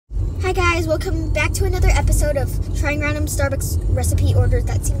Hi guys, welcome back to another episode of trying random Starbucks recipe orders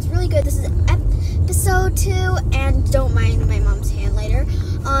that seems really good. This is episode 2, and don't mind my mom's hand later.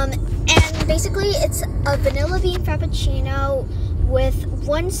 And basically it's a vanilla bean frappuccino with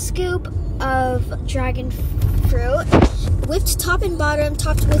 1 scoop of dragon fruit, whipped top and bottom,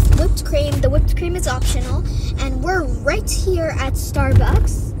 topped with whipped cream. The whipped cream is optional, and we're right here at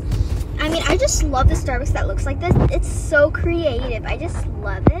Starbucks. I mean, I just love the Starbucks that looks like this. It's so creative. I just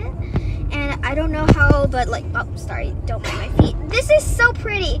love it. And I don't know how, but like, oh, sorry, don't mind my feet. This is so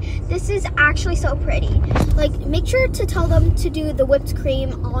pretty. This is actually so pretty. Like, make sure to tell them to do the whipped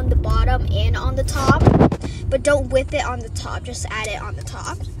cream on the bottom and on the top, but don't whip it on the top. Just add it on the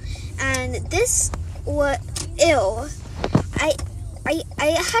top. And this, what, ew. I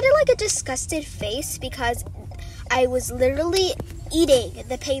had like a disgusted face because I was literally eating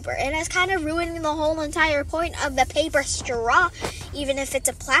the paper, and it's kind of ruining the whole entire point of the paper straw, even if it's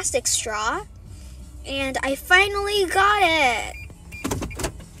a plastic straw. And I finally got it.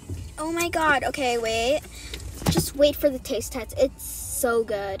 Oh my god. Okay, wait. Just wait for the taste test. It's so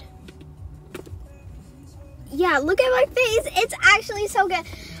good. Yeah, look at my face. It's actually so good.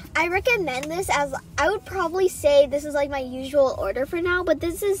 I recommend this as, I would probably say this is like my usual order for now, but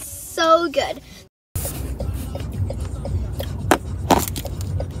this is so good.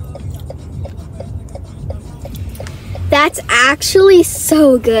 That's actually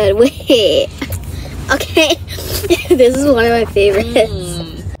so good. Wait. Okay. This is one of my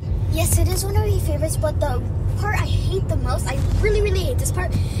favorites. Yes, it is one of my favorites, but the part I hate the most, I really hate this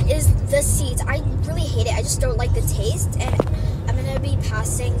part, is the seeds. I really hate it. I just don't like the taste, and I'm going to be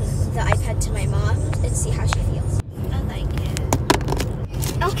passing the iPad to my mom and see how she feels. I like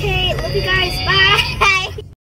it. Okay, love you guys. Bye.